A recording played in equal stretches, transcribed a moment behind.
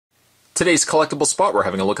Today's collectible spot, we're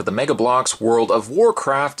having a look at the Mega Bloks World of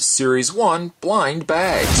Warcraft Series 1 blind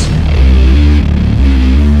bags.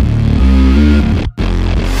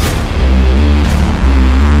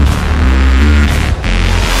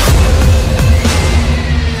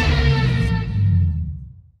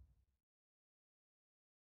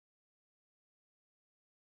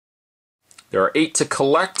 There are 8 to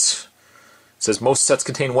collect. It says most sets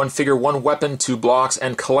contain 1 figure, 1 weapon, 2 blocks,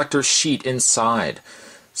 and collector's sheet inside.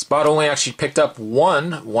 Spot only actually picked up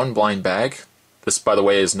one blind bag. This, by the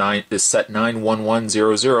way, is set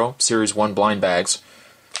 91100, Series 1 blind bags.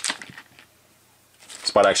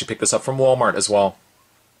 Spot actually picked this up from Walmart as well.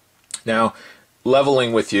 Now,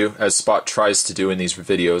 leveling with you, as Spot tries to do in these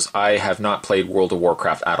videos, I have not played World of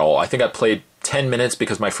Warcraft at all. I think I played 10 minutes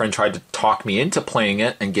because my friend tried to talk me into playing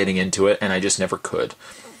it and getting into it, and I just never could.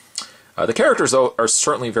 The characters, though, are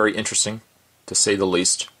certainly very interesting, to say the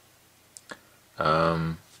least.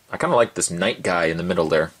 I kind of like this knight guy in the middle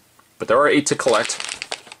there. But there are 8 to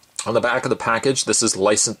collect. On the back of the package, this is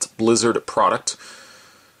licensed Blizzard product.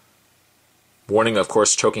 Warning, of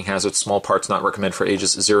course, choking hazard, small parts not recommended for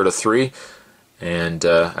ages 0 to 3, and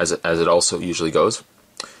as it also usually goes.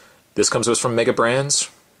 This comes to us from Mega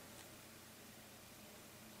Brands.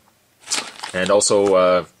 And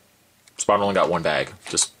also, Spot only got 1 bag.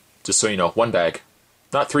 Just so you know, 1 bag.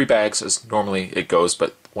 Not 3 bags as normally it goes,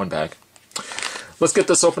 but 1 bag. Let's get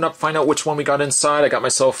this open up, find out which one we got inside. I got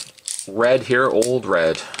myself red here, old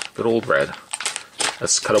red. Good old red.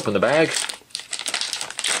 Let's cut open the bag.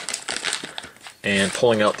 And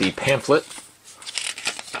pulling out the pamphlet.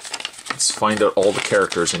 Let's find out all the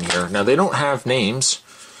characters in here. Now, they don't have names.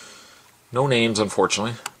 No names,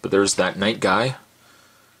 unfortunately. But there's that knight guy.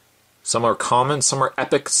 Some are common, some are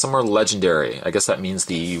epic, some are legendary. I guess that means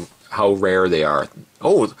how rare they are.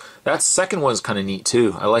 Oh, that second one's kind of neat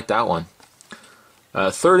too. I like that one.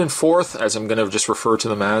 Third and fourth, as I'm going to just refer to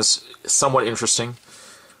them as, somewhat interesting.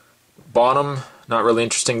 Bottom, not really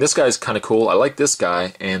interesting. This guy's kind of cool. I like this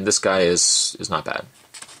guy, and this guy is not bad.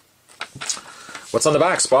 What's on the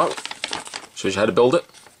back, Spot? Shows you how to build it.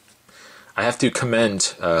 I have to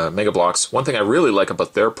commend Mega Bloks. One thing I really like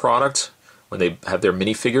about their product, when they have their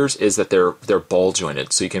minifigures, is that they're ball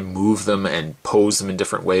jointed, so you can move them and pose them in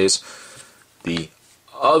different ways. The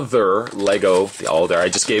other Lego, I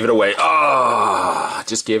just gave it away. Ah,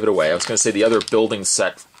 just gave it away. I was going to say the other building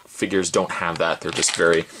set figures don't have that. They're just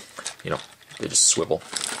very, they just swivel.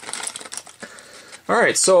 All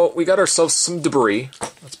right, so we got ourselves some debris.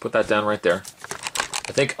 Let's put that down right there.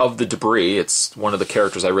 I think of the debris, it's one of the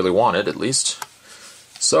characters I really wanted, at least.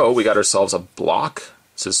 So we got ourselves a block.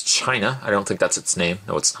 It says China. I don't think that's its name.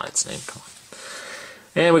 No, it's not its name. Come on.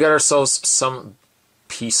 And we got ourselves some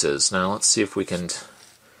pieces. Now let's see if we can.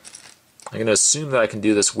 I'm going to assume that I can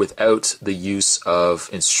do this without the use of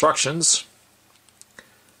instructions.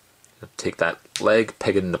 Take that leg,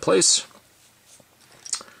 peg it into place.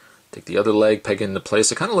 Take the other leg, peg it into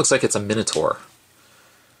place. It kind of looks like it's a minotaur.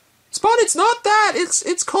 Spot, it's not that.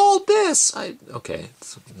 It's called this. Okay,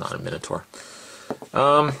 it's not a minotaur.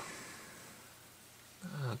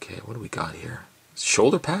 Okay, what do we got here?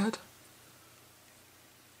 Shoulder pad?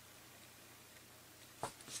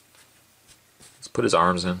 Let's put his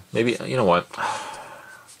arms in. Maybe, you know what? I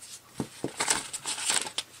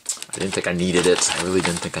didn't think I needed it. I really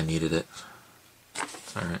didn't think I needed it.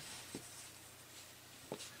 Alright.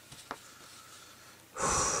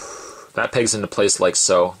 That pegs into place like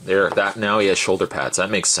so. Now he has shoulder pads. That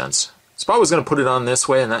makes sense. Spot was going to put it on this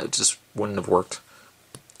way and that just wouldn't have worked.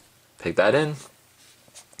 Peg that in.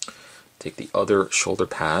 Take the other shoulder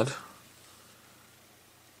pad.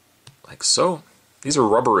 Like so. These are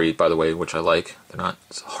rubbery, by the way, which I like. They're not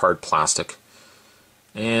hard plastic.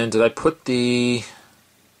 And did I put the...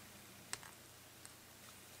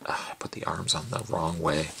 I put the arms on the wrong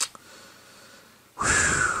way.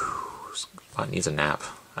 Spot needs a nap.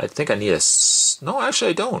 I think I need a... No,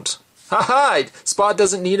 actually I don't. Haha! Spot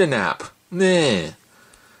doesn't need a nap. Nah. I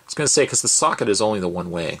was going to say, because the socket is only the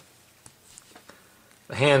one way.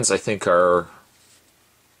 The hands, I think, are...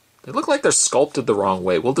 They look like they're sculpted the wrong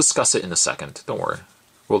way. We'll discuss it in a second. Don't worry.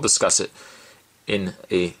 We'll discuss it in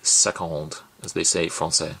a second, as they say in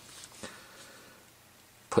Francais.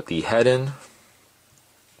 Put the head in.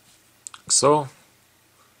 So,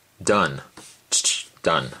 done.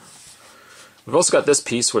 Done. We've also got this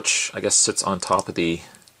piece, which I guess sits on top of the...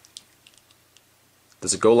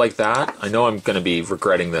 Does it go like that? I know I'm going to be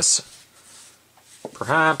regretting this.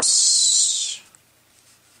 Perhaps...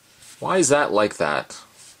 Why is that like that?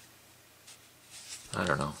 I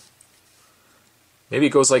don't know. Maybe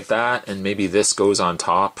it goes like that, and maybe this goes on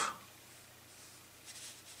top.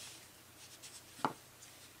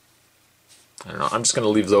 I don't know. I'm just going to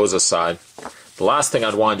leave those aside. The last thing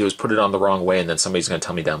I'd want to do is put it on the wrong way and then somebody's going to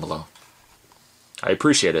tell me down below. I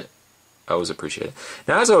appreciate it. I always appreciate it.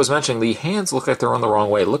 Now, as I was mentioning, the hands look like they're on the wrong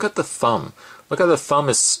way. Look at the thumb. Look how the thumb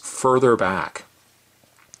is further back.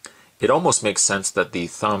 It almost makes sense that the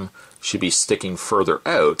thumb should be sticking further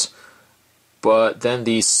out, but then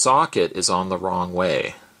the socket is on the wrong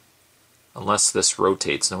way. Unless this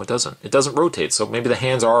rotates. No, it doesn't. It doesn't rotate, so maybe the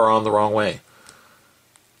hands are on the wrong way.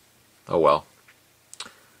 Oh well.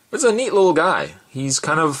 It's a neat little guy. He's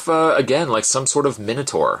kind of, again, like some sort of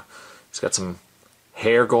minotaur. He's got some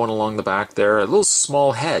hair going along the back there. A little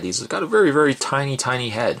small head. He's got a very, very tiny, tiny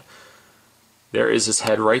head. There is his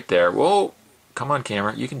head right there. Whoa, come on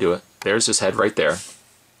camera, you can do it. There's his head right there.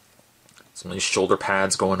 Some of these shoulder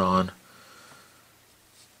pads going on.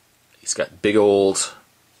 He's got big old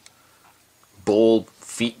bull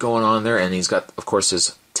feet going on there, and he's got, of course,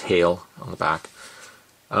 his tail on the back.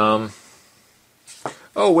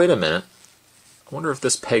 Oh, wait a minute. I wonder if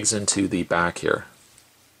this pegs into the back here.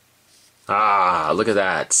 Ah, look at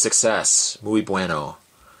that. Success. Muy bueno.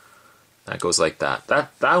 That goes like that.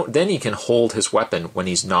 Then he can hold his weapon when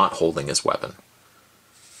he's not holding his weapon.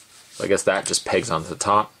 So I guess that just pegs onto the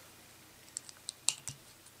top.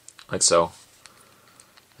 Like so.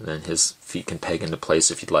 And then his feet can peg into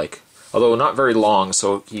place if you'd like. Although not very long,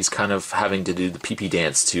 so he's kind of having to do the pee-pee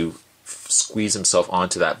dance to squeeze himself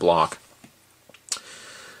onto that block.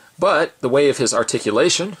 But the way of his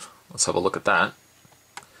articulation, let's have a look at that.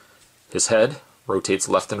 His head rotates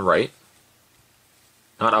left and right.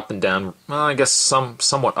 Not up and down. Well, I guess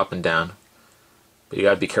somewhat up and down. But you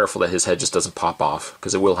gotta be careful that his head just doesn't pop off,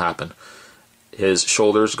 because it will happen. His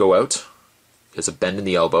shoulders go out. He has a bend in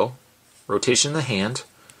the elbow. Rotation in the hand.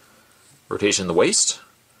 Rotation in the waist.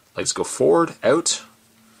 Legs go forward, out.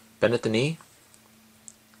 Bend at the knee.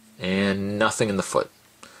 And nothing in the foot.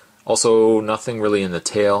 Also, nothing really in the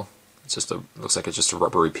tail. It's just looks like it's just a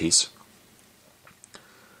rubbery piece.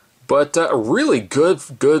 But a really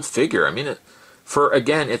good figure. I mean, for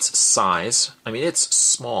again, its size. I mean, it's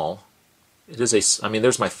small. It is I mean,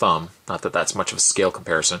 there's my thumb. Not that that's much of a scale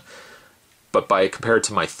comparison, but compared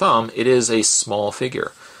to my thumb, it is a small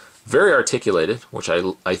figure. Very articulated, which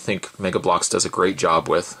I think Mega Bloks does a great job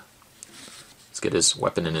with. Let's get his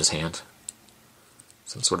weapon in his hand.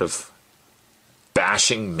 Some sort of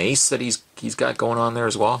bashing mace that he's got going on there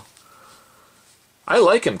as well. I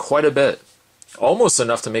like him quite a bit. Almost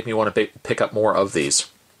enough to make me want to pick up more of these.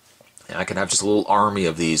 And I can have just a little army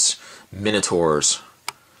of these minotaurs.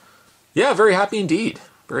 Yeah, very happy indeed.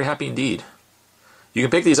 Very happy indeed. You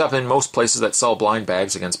can pick these up in most places that sell blind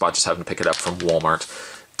bags, again, Spot just having to pick it up from Walmart.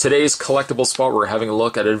 Today's collectible spot, we're having a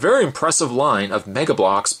look at a very impressive line of Mega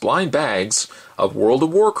Bloks blind bags of World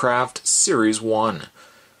of Warcraft Series 1.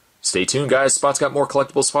 Stay tuned, guys. Spot's got more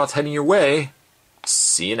collectible spots heading your way.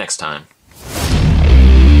 See you next time.